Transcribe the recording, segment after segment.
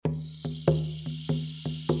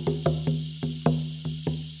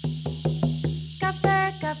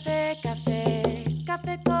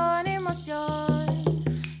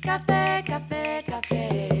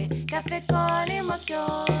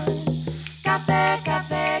Café,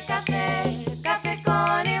 café, café, café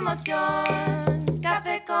con emoción,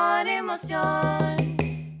 café con emoción.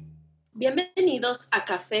 Bienvenidos a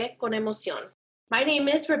Café con Emoción. My name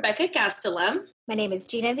is Rebecca Castellam. My name is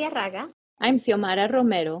Gina Diarraga. I'm Xiomara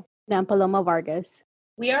Romero. And I'm Paloma Vargas.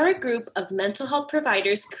 We are a group of mental health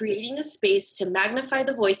providers creating a space to magnify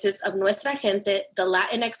the voices of Nuestra Gente, the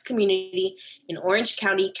Latinx community in Orange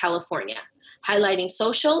County, California, highlighting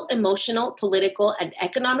social, emotional, political, and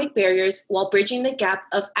economic barriers while bridging the gap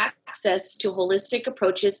of access to holistic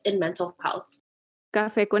approaches in mental health.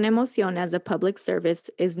 Café con Emoción as a public service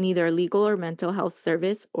is neither a legal or mental health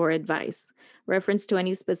service or advice. Reference to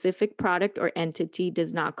any specific product or entity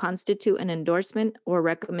does not constitute an endorsement or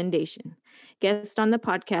recommendation. Guests on the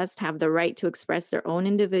podcast have the right to express their own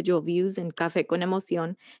individual views in Café con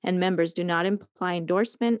Emoción, and members do not imply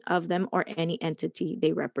endorsement of them or any entity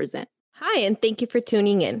they represent. Hi, and thank you for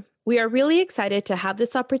tuning in. We are really excited to have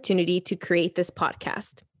this opportunity to create this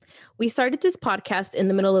podcast. We started this podcast in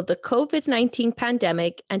the middle of the COVID-19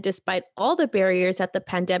 pandemic, and despite all the barriers that the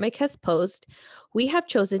pandemic has posed, we have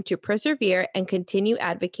chosen to persevere and continue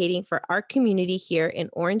advocating for our community here in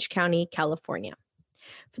Orange County, California.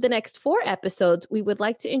 For the next 4 episodes, we would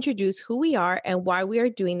like to introduce who we are and why we are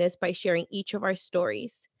doing this by sharing each of our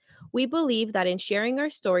stories. We believe that in sharing our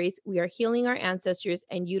stories, we are healing our ancestors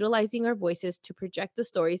and utilizing our voices to project the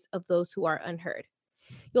stories of those who are unheard.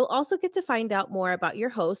 You'll also get to find out more about your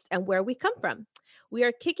host and where we come from. We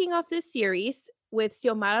are kicking off this series with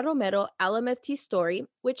Xiomara Romero LMFT story,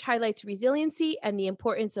 which highlights resiliency and the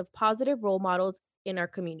importance of positive role models in our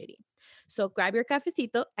community. So grab your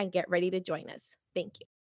cafecito and get ready to join us. Thank you.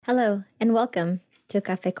 Hello, and welcome to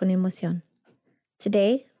Café con Emoción.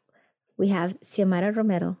 Today, we have Xiomara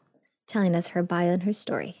Romero telling us her bio and her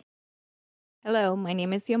story. Hello, my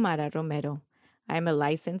name is Xiomara Romero. I am a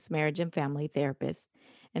licensed marriage and family therapist,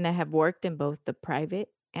 and I have worked in both the private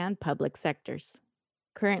and public sectors.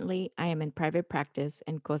 Currently, I am in private practice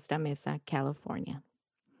in Costa Mesa, California.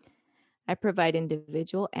 I provide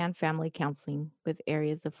individual and family counseling with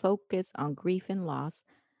areas of focus on grief and loss,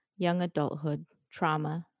 young adulthood,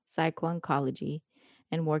 trauma, psycho-oncology,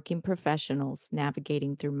 and working professionals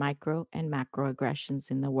navigating through micro and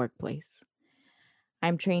macroaggressions in the workplace.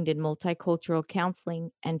 I'm trained in multicultural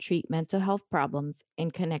counseling and treat mental health problems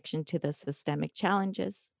in connection to the systemic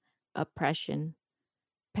challenges, oppression,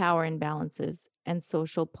 power imbalances, and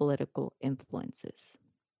social political influences.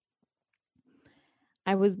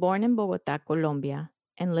 I was born in Bogota, Colombia,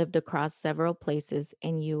 and lived across several places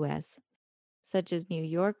in U.S., such as New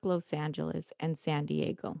York, Los Angeles, and San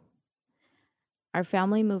Diego. Our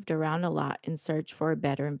family moved around a lot in search for a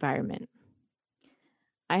better environment.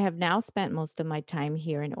 I have now spent most of my time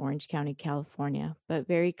here in Orange County, California, but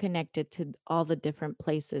very connected to all the different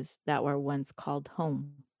places that were once called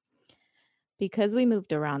home. Because we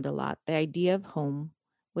moved around a lot, the idea of home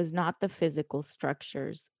was not the physical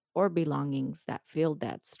structures or belongings that filled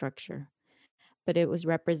that structure, but it was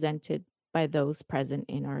represented by those present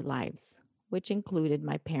in our lives, which included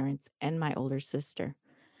my parents and my older sister,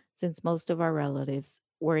 since most of our relatives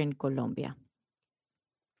were in Colombia.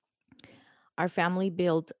 Our family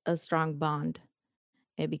built a strong bond.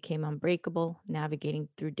 It became unbreakable, navigating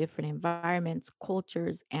through different environments,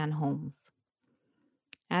 cultures, and homes.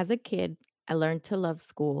 As a kid, I learned to love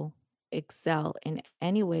school, excel in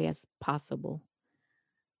any way as possible,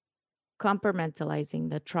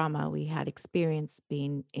 compartmentalizing the trauma we had experienced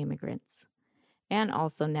being immigrants, and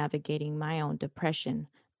also navigating my own depression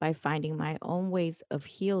by finding my own ways of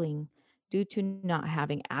healing due to not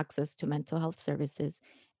having access to mental health services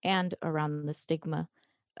and around the stigma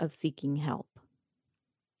of seeking help.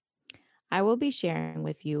 I will be sharing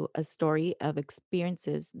with you a story of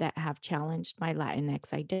experiences that have challenged my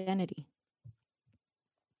Latinx identity.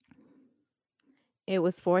 It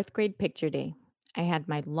was 4th grade picture day. I had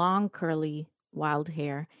my long, curly, wild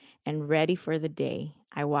hair and ready for the day.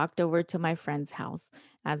 I walked over to my friend's house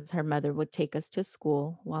as her mother would take us to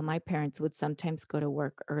school while my parents would sometimes go to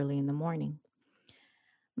work early in the morning.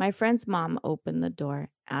 My friend's mom opened the door,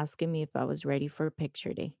 asking me if I was ready for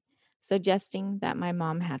picture day, suggesting that my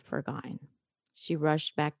mom had forgotten. She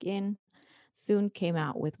rushed back in, soon came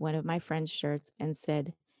out with one of my friend's shirts and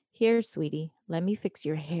said, "Here, sweetie, let me fix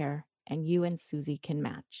your hair and you and Susie can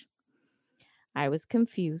match." I was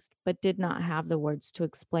confused, but did not have the words to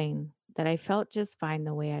explain that I felt just fine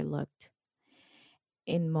the way I looked.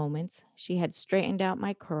 In moments, she had straightened out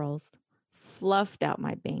my curls, fluffed out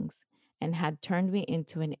my bangs, and had turned me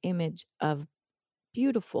into an image of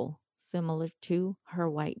beautiful, similar to her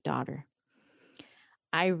white daughter.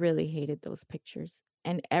 I really hated those pictures,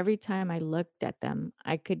 And every time I looked at them,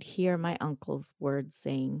 I could hear my uncle's words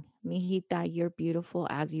saying, Mijita, you're beautiful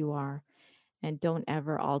as you are, and don't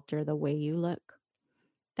ever alter the way you look.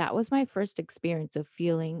 That was my first experience of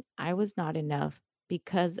feeling I was not enough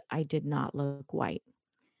because I did not look white.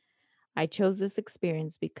 I chose this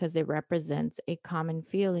experience because it represents a common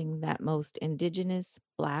feeling that most Indigenous,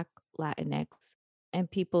 Black, Latinx, and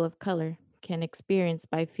people of color can experience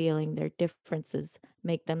by feeling their differences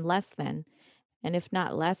make them less than, and if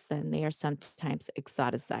not less than, they are sometimes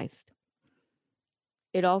exoticized.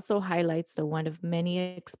 It also highlights the one of many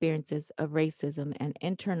experiences of racism and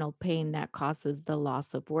internal pain that causes the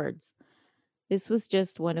loss of words. This was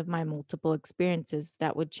just one of my multiple experiences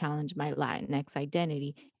that would challenge my Latinx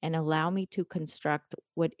identity and allow me to construct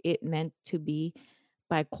what it meant to be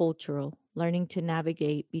bicultural, learning to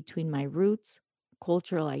navigate between my roots,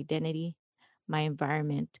 cultural identity, my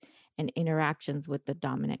environment, and interactions with the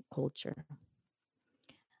dominant culture.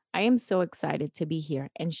 I am so excited to be here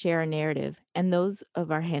and share our narrative and those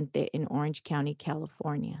of our gente in Orange County,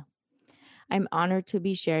 California. I'm honored to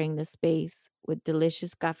be sharing the space with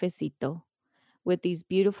delicious cafecito with these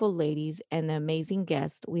beautiful ladies and the amazing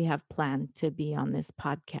guests we have planned to be on this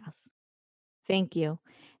podcast. Thank you.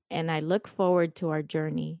 And I look forward to our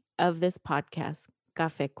journey of this podcast,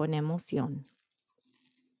 Café con Emoción.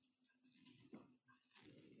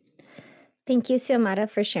 Thank you, Xiomara,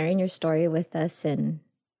 for sharing your story with us and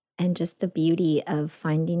just the beauty of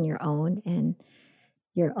finding your own and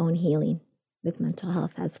your own healing with mental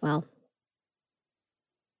health as well.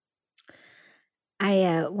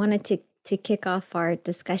 I wanted to kick off our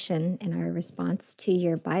discussion and our response to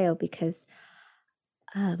your bio because,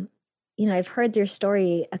 I've heard your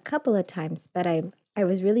story a couple of times, but I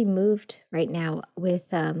was really moved right now with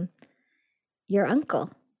your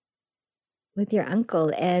uncle,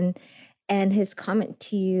 and his comment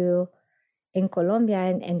to you in Colombia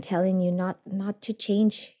and telling you not to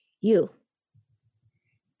change you.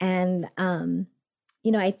 And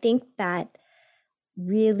I think that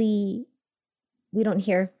really we don't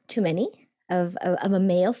hear too many of a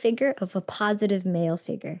male figure, of a positive male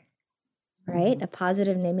figure, right? Mm-hmm. A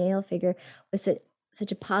positive male figure was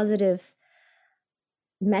such a positive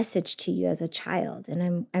message to you as a child.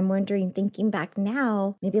 And I'm wondering, thinking back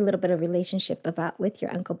now, maybe a little bit of relationship with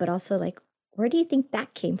your uncle, but also like, where do you think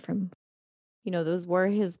that came from? Those were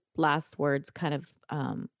his last words kind of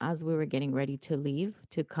as we were getting ready to leave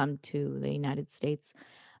to come to the United States.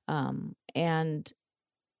 And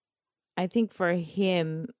I think for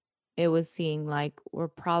him, it was seeing like we're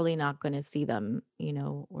probably not going to see them,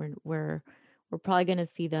 we're probably going to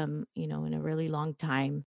see them, in a really long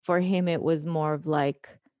time. For him, it was more of like,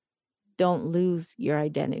 don't lose your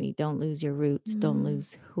identity, don't lose your roots, don't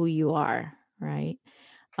lose who you are, right?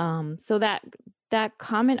 So that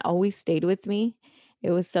comment always stayed with me.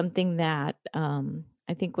 It was something that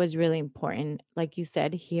I think was really important. Like you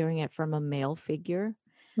said, hearing it from a male figure.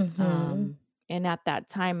 Mm-hmm. And at that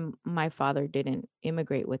time, my father didn't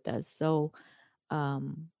immigrate with us. So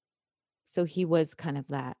he was kind of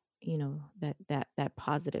that, that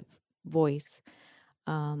positive voice.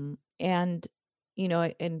 And, and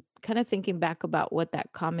kind of thinking back about what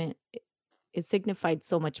that comment, it signified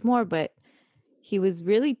so much more, but he was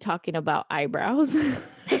really talking about eyebrows.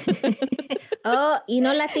 Oh,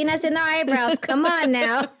 Latinas and their eyebrows. Come on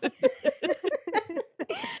now.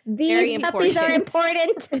 These puppies are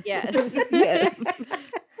important. Yes.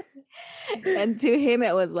 And to him,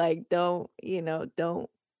 it was like, don't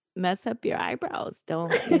mess up your eyebrows.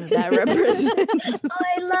 Don't, that represents. Oh,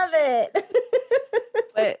 I love it.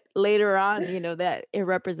 But later on, that it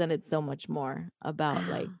represented so much more about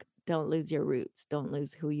like, don't lose your roots. Don't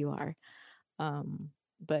lose who you are.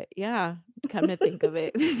 But yeah, come to think of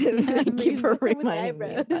it. Thank you for reminding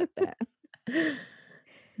me about that.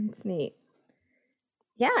 That's neat.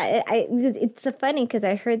 Yeah, it's so funny because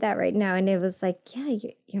I heard that right now and it was like, yeah,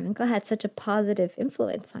 your uncle had such a positive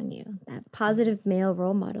influence on you, that positive male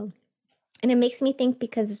role model. And it makes me think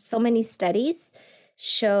because so many studies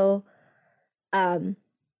show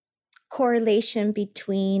correlation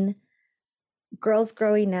between girls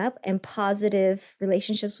growing up and positive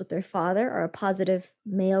relationships with their father or a positive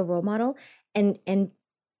male role model and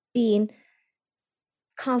being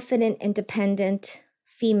confident, independent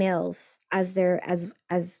females as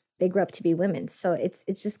they grow up to be women. So it's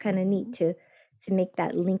just kind of neat to make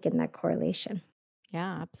that link and that correlation.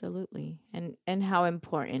 Yeah, absolutely. And how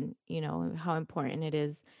important, how important it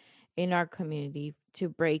is in our community to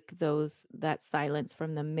break that silence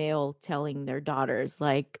from the male telling their daughters,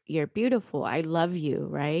 like, you're beautiful, I love you,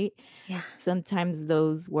 right? Yeah. Sometimes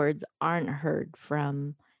those words aren't heard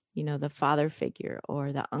from the father figure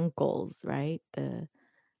or the uncles, right?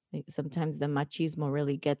 Sometimes the machismo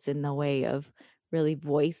really gets in the way of really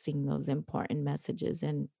voicing those important messages,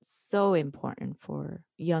 and so important for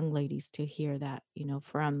young ladies to hear that,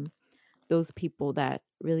 from those people that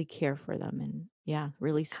really care for them, and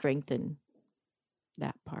really strengthen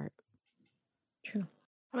that part. True.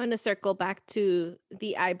 I'm going to circle back to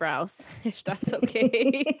the eyebrows, if that's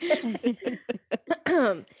okay.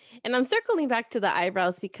 And I'm circling back to the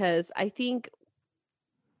eyebrows because I think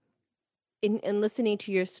in listening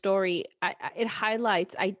to your story, it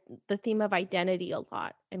highlights the theme of identity a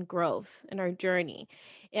lot and growth in our journey.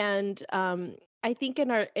 And I think in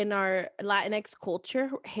our Latinx culture,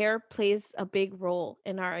 hair plays a big role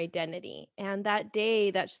in our identity. And that day,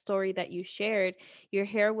 that story that you shared, your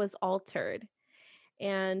hair was altered,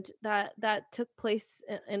 and that took place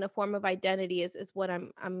in a form of identity is what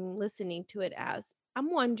I'm listening to it as.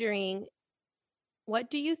 I'm wondering, what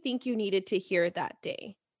do you think you needed to hear that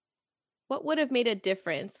day? What would have made a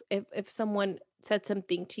difference if someone said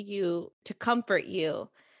something to you to comfort you?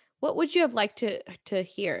 What would you have liked to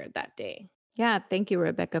hear that day? Yeah, thank you,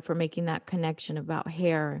 Rebecca, for making that connection about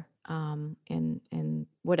hair, and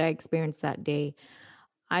what I experienced that day.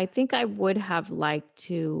 I think I would have liked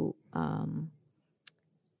to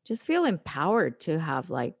just feel empowered to have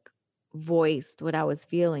like voiced what I was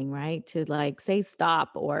feeling, right? To like say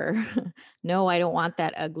stop, or no, I don't want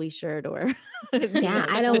that ugly shirt, or Yeah,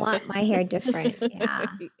 I don't want my hair different. Yeah.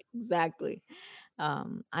 exactly.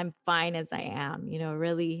 I'm fine as I am,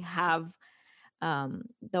 really have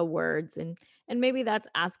the words, and maybe that's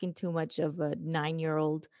asking too much of a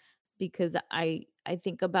 9-year-old, because I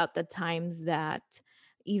think about the times that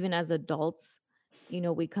even as adults,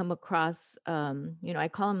 we come across, I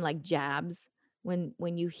call them like jabs,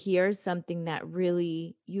 when you hear something that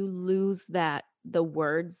really you lose that the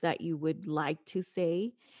words that you would like to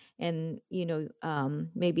say, and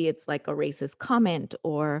maybe it's like a racist comment,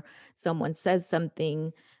 or someone says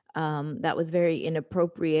something that was very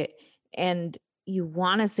inappropriate, and you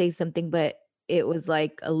want to say something, but it was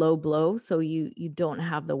like a low blow, so you don't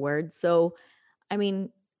have the words. So I mean,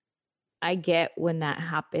 I get when that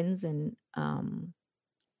happens, and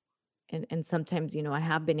sometimes, I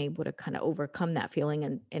have been able to kind of overcome that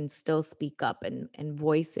feeling, and still speak up and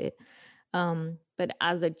voice it. But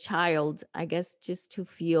as a child, I guess just to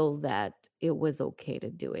feel that it was okay to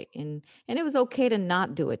do it, and it was okay to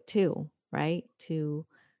not do it too, right? To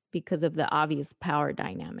Because of the obvious power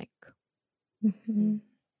dynamic. Mhm.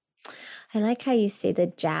 I like how you say the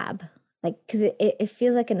jab, like, because it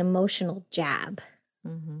feels like an emotional jab,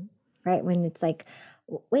 Hmm. right? When it's like,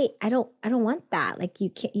 wait, I don't want that. Like you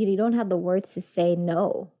can't, you don't have the words to say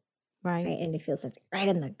no, Right. right? And it feels like right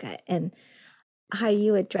in the gut. And how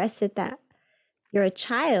you address it, that you're a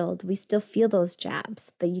child, we still feel those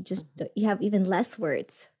jabs, but you just you have even less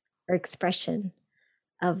words or expression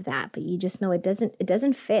of that, but you just know it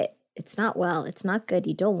doesn't fit. It's not well, it's not good.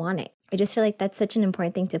 You don't want it. I just feel like that's such an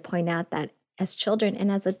important thing to point out, that as children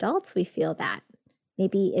and as adults, we feel that.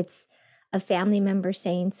 Maybe it's a family member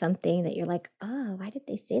saying something that you're like, oh, why did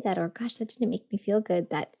they say that? Or gosh, that didn't make me feel good.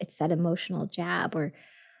 That it's that emotional jab, or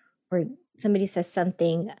somebody says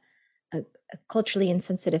something, a culturally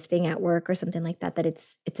insensitive thing at work or something like that, that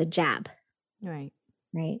it's a jab, Right.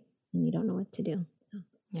 right? And you don't know what to do. So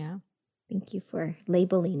Yeah. thank you for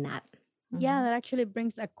labeling that. Yeah, that actually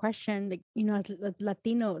brings a question, like, as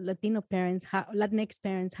Latino parents, how Latinx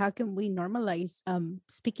parents, how can we normalize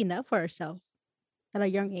speaking up for ourselves at a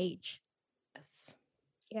young age? Yes.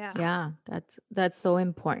 Yeah, that's so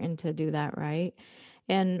important to do that, right?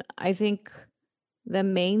 And I think the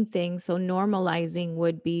main thing, so normalizing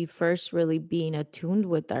would be first really being attuned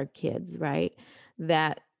with our kids, right?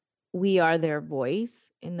 That we are their voice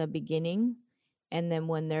in the beginning. And then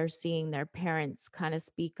when they're seeing their parents kind of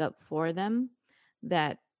speak up for them,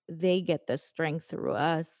 that they get the strength through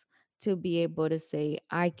us to be able to say,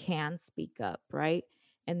 I can speak up, right?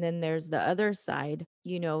 And then there's the other side,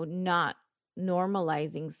 not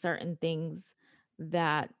normalizing certain things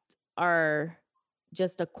that are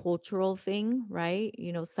just a cultural thing, right?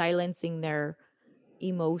 Silencing their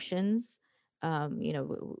emotions.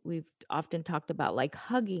 We've often talked about like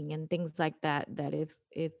hugging and things like that, that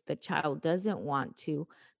if the child doesn't want to,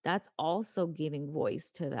 that's also giving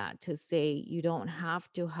voice to that, to say you don't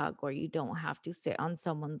have to hug, or you don't have to sit on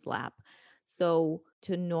someone's lap. So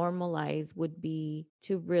to normalize would be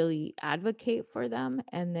to really advocate for them,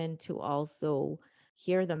 and then to also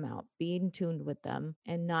hear them out, be in tune with them,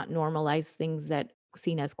 and not normalize things that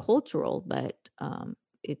seen as cultural, but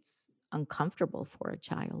it's uncomfortable for a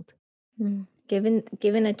child. Given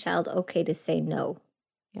a child okay to say no.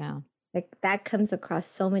 Yeah. Like that comes across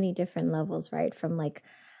so many different levels, right? From like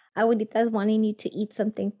abuelitas wanting you to eat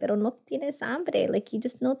something, pero no tienes hambre. Like you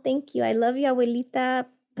just no, thank you. I love you, abuelita,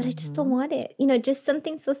 but I just don't want it. You know, just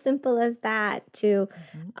something so simple as that to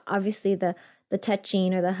obviously the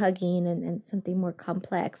touching or the hugging and something more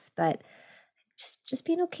complex, but just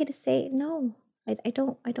being okay to say no, I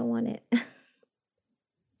don't want it.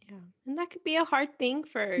 Yeah. And that could be a hard thing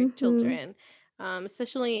for Mhm. children,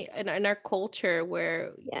 especially in our culture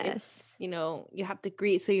where it's, Yes. you have to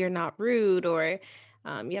greet so you're not rude, or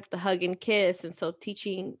you have to hug and kiss. And so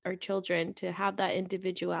teaching our children to have that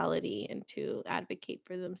individuality and to advocate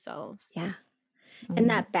for themselves. Yeah. And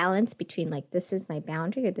that balance between like this is my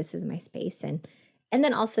boundary or this is my space, and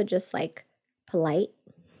then also just like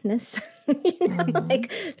politeness, you know,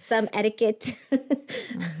 like some etiquette.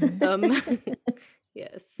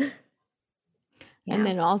 Yes. And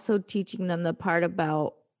then also teaching them the part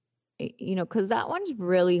about, because that one's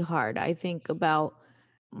really hard. I think about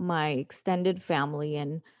my extended family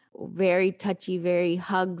and very touchy, very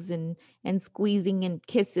hugs and squeezing and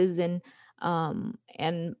kisses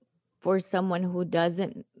and for someone who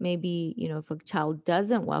doesn't, maybe, if a child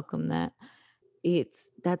doesn't welcome that,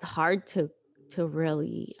 that's hard to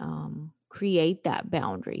really create that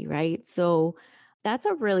boundary, right? So that's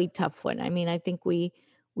a really tough one. I mean, I think we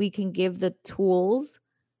can give the tools,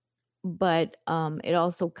 but it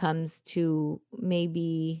also comes to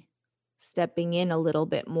maybe stepping in a little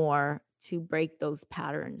bit more to break those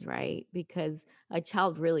patterns, right? Because a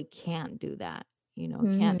child really can't do that,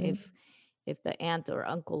 can't if the aunt or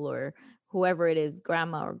uncle or whoever it is,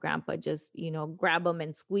 grandma or grandpa, just grab them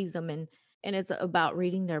and squeeze them, and it's about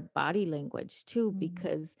reading their body language too,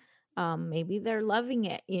 because maybe they're loving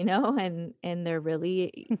it, and they're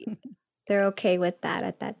really They're okay with that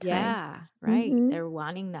at that time. yeah, right. They're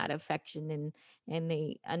wanting that affection, and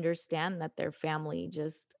they understand that their family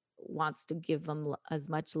just wants to give them as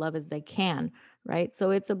much love as they can, right?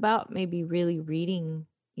 So it's about maybe really reading,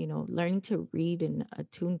 learning to read and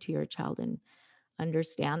attune to your child and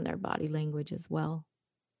understand their body language as well.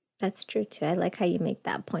 That's true too. I like how you make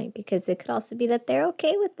that point, because it could also be that they're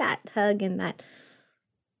okay with that hug and that,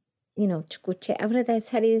 chucuche.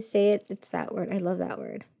 How do you say it? It's that word. I love that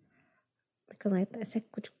word. Like that. Is it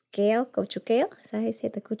cuchuqueo? Cochuqueo? Is that how you say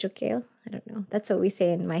it? The cuchuqueo? I don't know. That's what we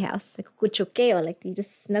say in my house. Like cuchuqueo. Like you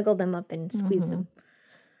just snuggle them up and squeeze them.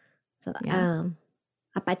 So,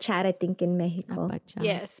 apachar, I think, in Mexico. Apachar.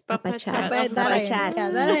 Yes, Apachar. That I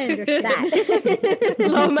understand. That.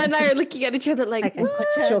 Loma and I are looking at each other like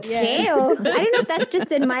cuchuqueo. Yeah. I don't know if that's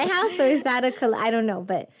just in my house or is that I don't know,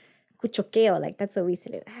 but cuchuqueo, like that's what we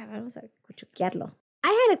say. Vamos a cuchuquearlo.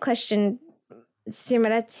 I had a question,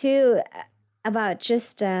 Xiomara, too, about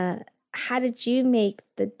just how did you make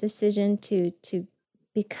the decision to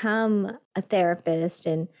become a therapist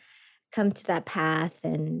and come to that path,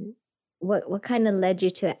 and what kind of led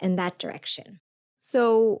you to in that direction?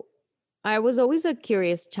 So I was always a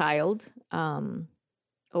curious child.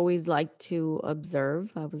 Always liked to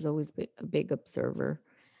observe. I was always a big observer.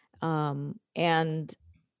 And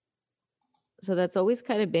so that's always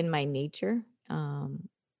kind of been my nature.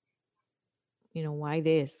 Why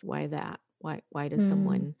this? Why that? Why does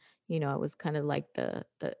someone, I was kind of like the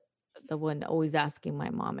one always asking my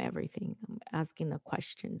mom everything, asking the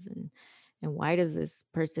questions, and why does this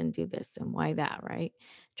person do this and why that, right?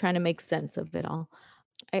 Trying to make sense of it all.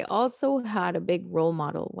 I also had a big role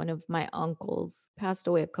model. One of my uncles passed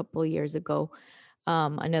away a couple of years ago.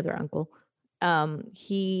 Another uncle.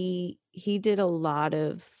 He did a lot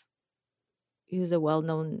of. He was a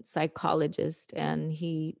well-known psychologist, and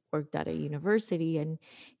he worked at a university, and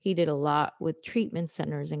he did a lot with treatment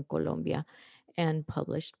centers in Colombia and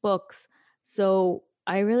published books. So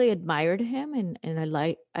I really admired him, and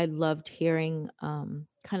I loved hearing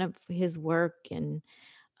kind of his work. And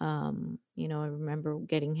I remember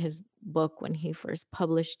getting his book when he first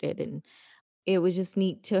published it, and it was just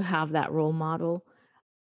neat to have that role model.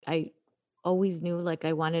 I always knew like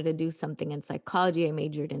I wanted to do something in psychology. I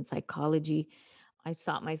majored in psychology. I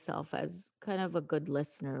saw myself as kind of a good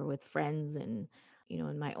listener with friends and,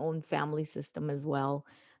 in my own family system as well.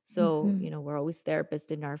 So, we're always therapists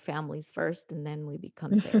in our families first, and then we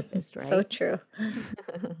become therapists, right? So true.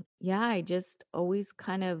 Yeah, I just always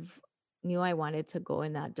kind of knew I wanted to go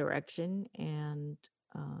in that direction and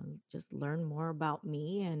just learn more about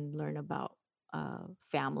me and learn about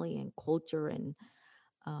family and culture. And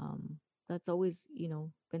that's always,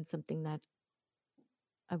 been something that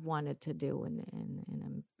I've wanted to do. And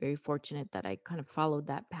I'm very fortunate that I kind of followed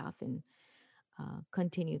that path and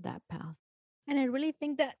continued that path. And I really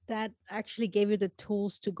think that actually gave you the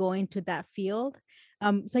tools to go into that field.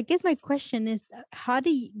 So I guess my question is, how do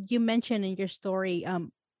you mention in your story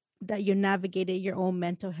that you navigated your own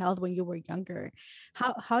mental health when you were younger?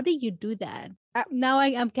 How do you do that? Now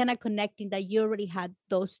I'm kind of connecting that you already had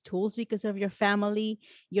those tools because of your family.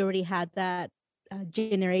 You already had that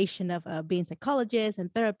generation of being psychologists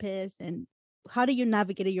and therapists. And how do you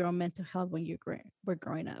navigate your own mental health when you were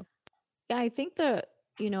growing up? Yeah, I think that,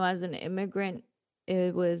 as an immigrant,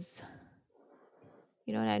 it was,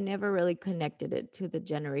 and I never really connected it to the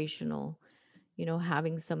generational,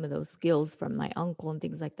 having some of those skills from my uncle and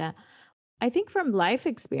things like that. I think from life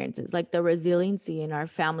experiences, like the resiliency in our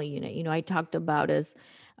family unit, I talked about us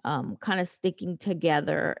kind of sticking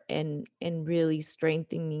together and really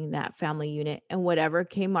strengthening that family unit. And whatever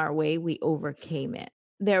came our way, we overcame it.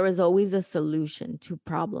 There was always a solution to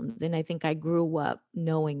problems. And I think I grew up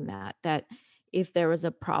knowing that if there was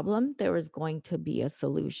a problem, there was going to be a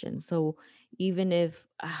solution. So even if,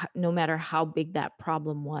 no matter how big that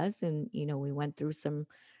problem was, and, we went through some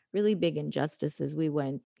really big injustices. We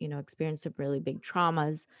experienced some really big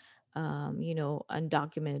traumas,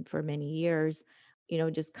 undocumented for many years,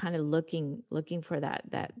 just kind of looking for that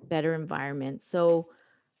better environment. So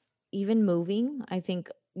even moving, I think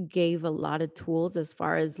gave a lot of tools as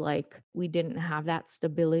far as like we didn't have that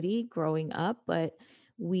stability growing up, but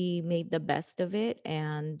we made the best of it.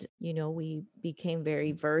 And, we became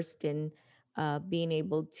very versed in being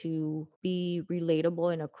able to be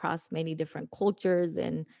relatable and across many different cultures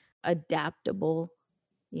and adaptable,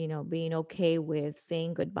 being okay with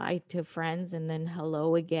saying goodbye to friends and then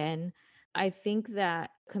hello again. I think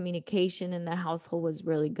that communication in the household was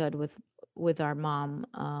really good with our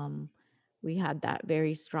mom. We had that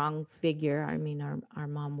very strong figure. I mean, our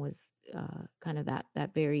mom was kind of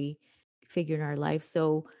that very figure in our life.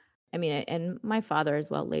 So, I mean, and my father as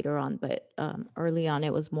well later on, but early on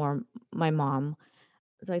it was more my mom.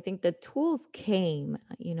 So I think the tools came,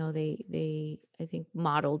 they I think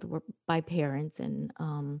modeled were by parents and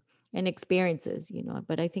experiences,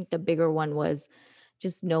 but I think the bigger one was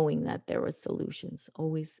just knowing that there was solutions,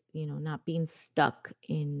 always, not being stuck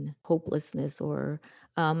in hopelessness or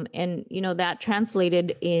and that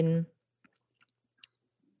translated in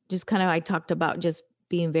just kind of, I talked about just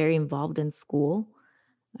being very involved in school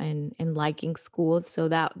and liking school. So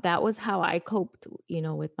that was how I coped,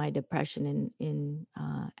 with my depression in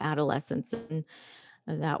adolescence.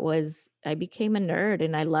 And that was, I became a nerd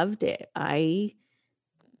and I loved it. I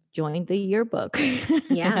joined the yearbook.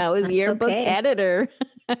 Yeah, I was that's yearbook okay. editor.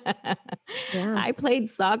 Yeah. I played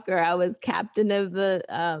soccer. I was captain of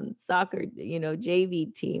the soccer,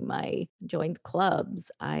 JV team. I joined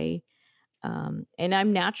clubs. And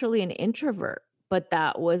I'm naturally an introvert, but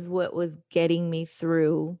that was what was getting me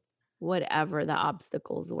through whatever the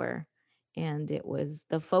obstacles were. And it was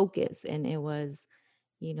the focus, and it was,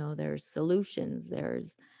 there's solutions,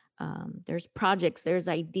 there's projects, there's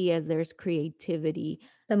ideas, there's creativity,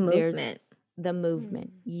 The there's movement. the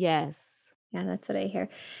movement. Yes. Yeah, that's what I hear.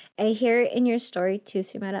 I hear in your story too,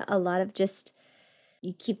 Sumata, a lot of just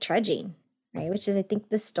you keep trudging, right? Which is I think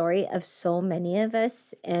the story of so many of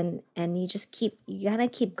us, and you gotta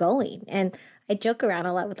keep going. And I joke around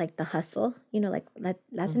a lot with like the hustle, like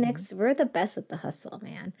Latinx, we're the best with the hustle,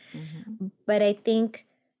 man. Mm-hmm. But I think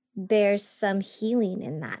there's some healing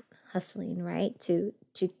in that hustling, right? To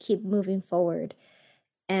keep moving forward.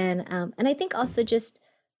 And I think also just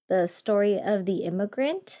the story of the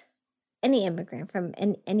immigrant, any immigrant from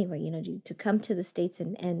anywhere, to come to the States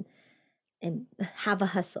and have a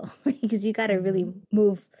hustle, right? Because you got to really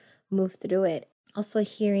move through it. Also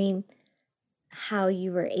hearing how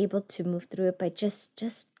you were able to move through it by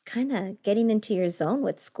just kind of getting into your zone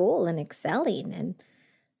with school and excelling and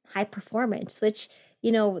high performance, which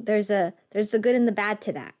there's the good and the bad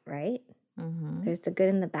to that, right? Mm-hmm. There's the good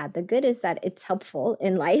and the bad. The good is that it's helpful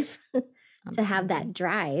in life to have that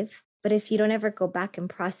drive. But if you don't ever go back and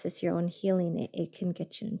process your own healing, it can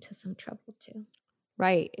get you into some trouble too.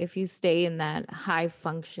 Right. If you stay in that high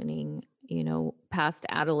functioning, past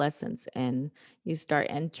adolescence, and you start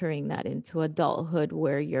entering that into adulthood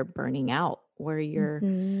where you're burning out, where you're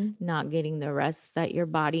not getting the rest that your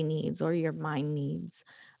body needs or your mind needs,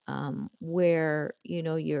 where,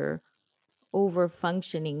 you're over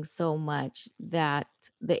functioning so much that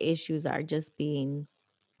the issues are just being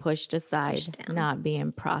pushed aside, down. not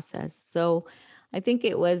being processed. So I think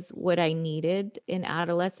it was what I needed in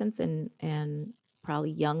adolescence and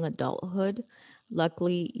probably young adulthood.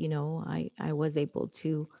 Luckily, I was able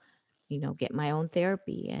to, get my own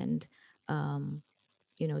therapy and,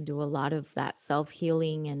 do a lot of that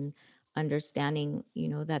self-healing and understanding,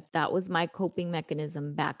 that was my coping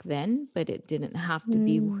mechanism back then, but it didn't have to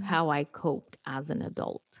be how I coped as an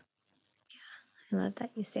adult. I love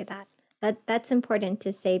that you say that. That's important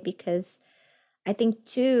to say because I think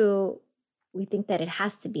too, we think that it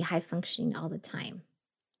has to be high functioning all the time,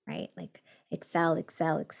 right? Like excel,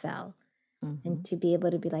 excel, excel. Mm-hmm. And to be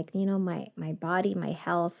able to be like, my body, my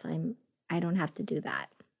health, I don't have to do that.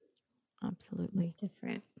 Absolutely. It's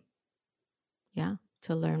different. Yeah.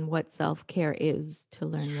 To learn what self-care is, to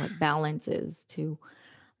learn what balance is, to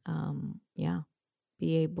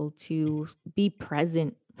be able to be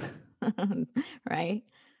present. Right?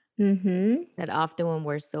 Mm-hmm. That often when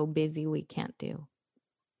we're so busy, we can't do.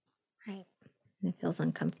 Right. And it feels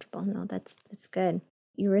uncomfortable. No, that's good.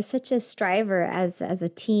 You were such a striver as a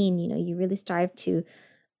teen. You really strive to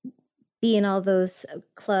be in all those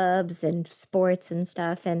clubs and sports and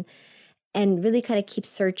stuff, and really kind of keep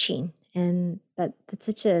searching. And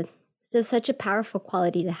that's such a powerful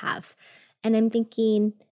quality to have. And I'm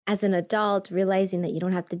thinking, as an adult, realizing that you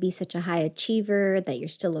don't have to be such a high achiever, that you're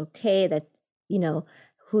still okay, that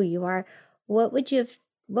who you are. What would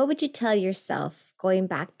you tell yourself going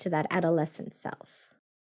back to that adolescent self?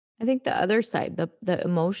 I think the other side, the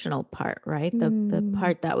emotional part, right? The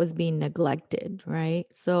part that was being neglected, right?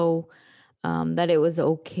 So that it was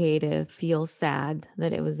okay to feel sad,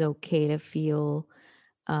 that it was okay to feel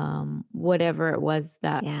whatever it was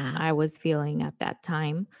that Yeah. I was feeling at that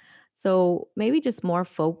time. So maybe just more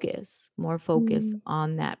focus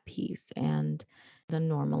on that piece, and the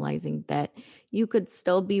normalizing that you could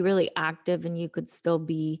still be really active and you could still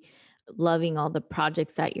be loving all the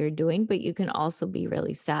projects that you're doing, but you can also be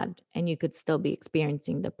really sad and you could still be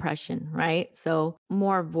experiencing depression, right? So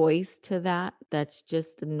more voice to that. That's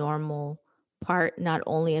just the normal part, not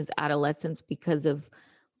only as adolescents because of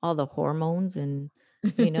all the hormones and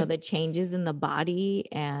the changes in the body,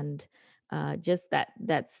 and just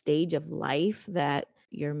that stage of life that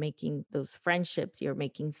you're making those friendships, you're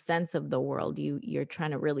making sense of the world, you're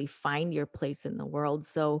trying to really find your place in the world,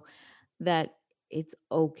 so that it's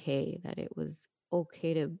okay, that it was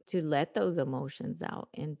okay to let those emotions out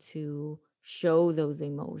and to show those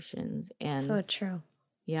emotions. And So true.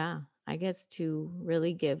 yeah, I guess to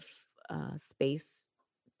really give space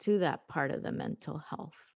to that part of the mental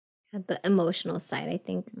health. At the emotional side, I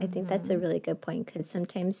think that's a really good point, because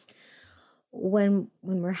sometimes when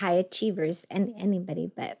we're high achievers, and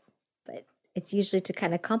anybody, but it's usually to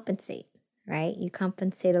kind of compensate, right? You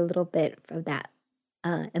compensate a little bit for that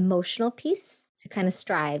emotional piece to kind of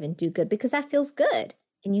strive and do good, because that feels good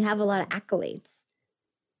and you have a lot of accolades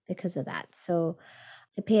because of that. So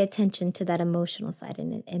to pay attention to that emotional side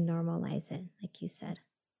and normalize it, like you said.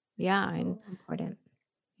 Yeah, So and important.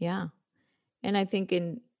 yeah. And I think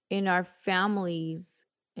in our families,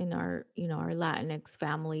 in our our Latinx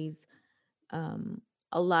families, um,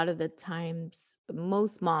 a lot of the times,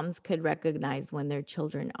 most moms could recognize when their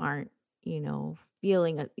children aren't,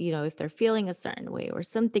 feeling, if they're feeling a certain way or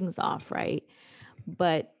something's off, right?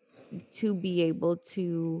 But to be able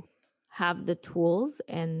to have the tools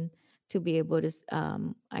and to be able to,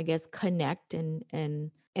 I guess, connect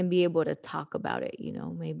and be able to talk about it.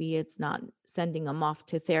 Maybe it's not sending them off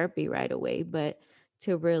to therapy right away, but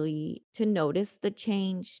to really to notice the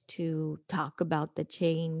change, to talk about the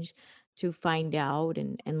change, to find out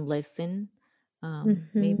and listen.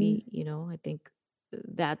 Maybe, I think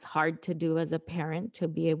that's hard to do as a parent, to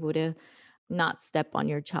be able to not step on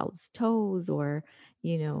your child's toes, or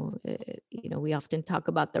we often talk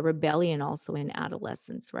about the rebellion also in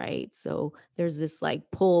adolescence, right? So there's this like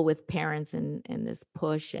pull with parents and this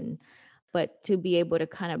push, and but to be able to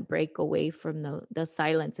kind of break away from the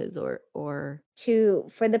silences, or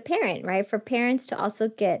For the parent, right? For parents to also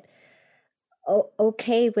get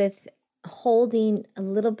okay with holding a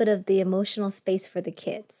little bit of the emotional space for the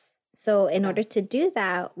kids. So in order to do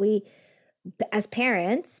that, we, as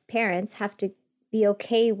parents have to be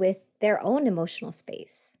okay with their own emotional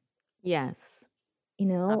space. Yes,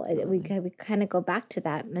 We absolutely. we kind of go back to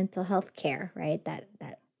that mental health care, right?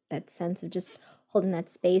 That sense of just holding that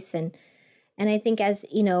space. And I think, as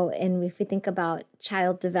and if we think about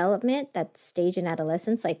child development, that stage in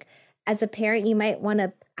adolescence, like as a parent, you might want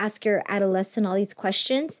to ask your adolescent all these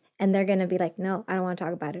questions, and they're going to be like, no, I don't want to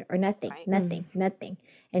talk about it, or nothing, Right. nothing,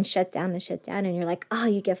 and shut down. And you're like, oh,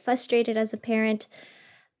 you get frustrated as a parent.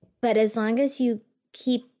 But as long as you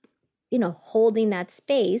keep, holding that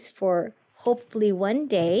space, for hopefully one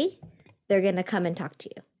day they're going to come and talk to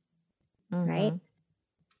you, right?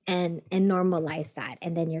 And normalize that.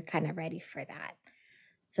 And then you're kind of ready for that.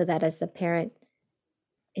 So that as a parent,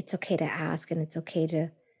 it's okay to ask, and it's okay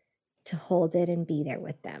to hold it and be there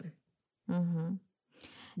with them. Mm-hmm.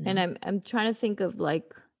 And I'm trying to think of,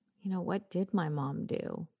 like, what did my mom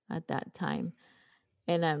do at that time?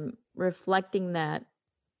 And I'm reflecting that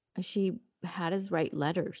she had us write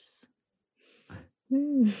letters.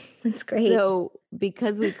 That's great. So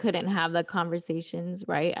because we couldn't have the conversations,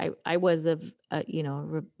 right? I was a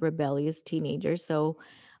rebellious teenager, so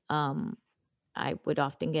I would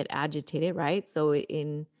often get agitated, right? So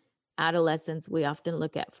in adolescence, we often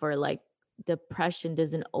look at for like depression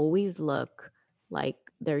doesn't always look like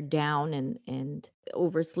they're down and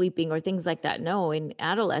oversleeping or things like that. No, in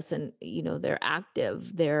adolescent, they're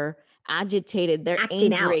active, they're agitated, they're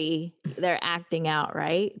Acting out. angry, they're acting out,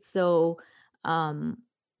 right? So I'm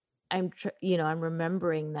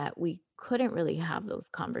remembering that we couldn't really have those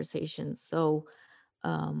conversations. So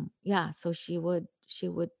so she would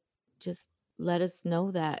just let us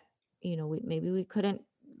know that we couldn't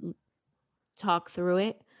talk through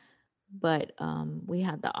it, but we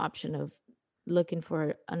had the option of looking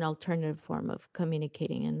for an alternative form of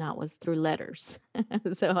communicating, and that was through letters.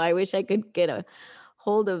 So I wish I could get a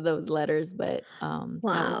hold of those letters, but that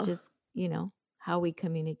was just how we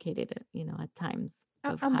communicated at times.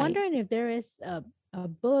 I'm wondering if there is a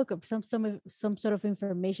book or some sort of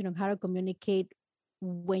information on how to communicate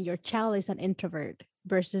when your child is an introvert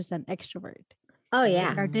versus an extrovert. Oh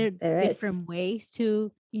yeah, Are there there is. different ways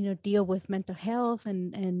to deal with mental health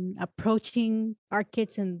and approaching our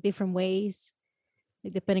kids in different ways,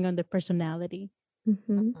 depending on their personality?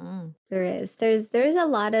 There is. There's a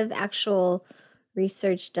lot of actual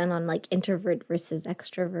research done on like introvert versus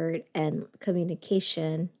extrovert and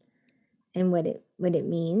communication and what it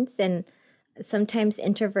means. And sometimes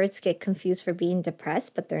introverts get confused for being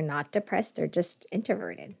depressed, but they're not depressed. They're just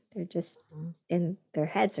introverted. They're just in their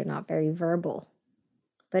heads. They're not very verbal.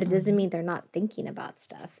 But it doesn't mean they're not thinking about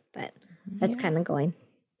stuff. But that's kind of going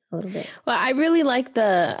a little bit. Well, I really like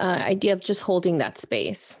the idea of just holding that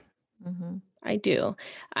space. I do.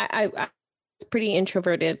 I was pretty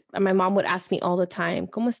introverted. My mom would ask me all the time,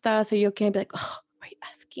 ¿Cómo estás? Are you okay? I'd be like, oh, why are you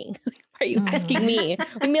asking? Why are you asking me?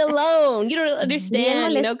 Leave me alone. You don't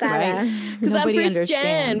understand, because I'm first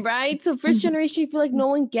gen, right? So first generation, you feel like no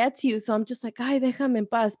one gets you. So I'm just like, ay, déjame en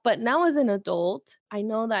paz. But now as an adult, I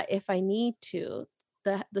know that if I need to,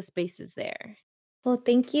 the space is there. Well,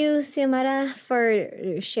 thank you, Xiomara,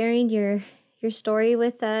 for sharing your story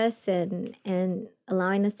with us and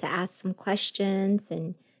allowing us to ask some questions.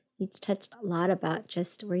 And you touched a lot about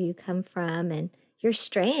just where you come from and your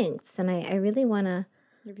strengths. And I really want to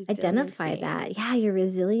identify that. Yeah, your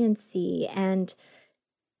resiliency and,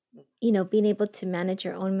 being able to manage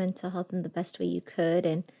your own mental health in the best way you could.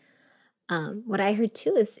 And what I heard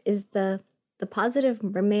too is the positive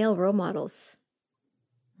male role models.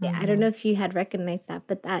 Yeah, I don't know if you had recognized that,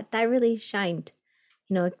 but that really shined,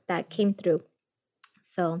 that came through.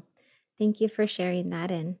 So thank you for sharing that.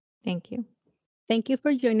 And thank you. Thank you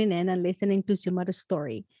for joining in and listening to Xiomara's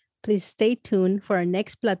story. Please stay tuned for our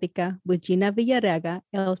next Plática with Gina Villarreaga,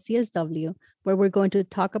 LCSW, where we're going to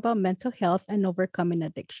talk about mental health and overcoming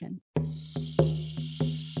addiction.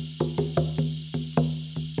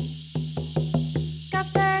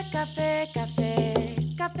 Café, café,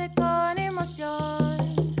 café, café con emoción.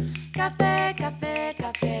 Café, café,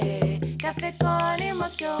 café, café con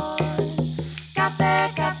emoción. Café,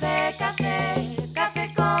 café, café,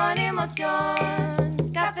 café con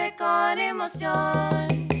emoción. Café con emoción.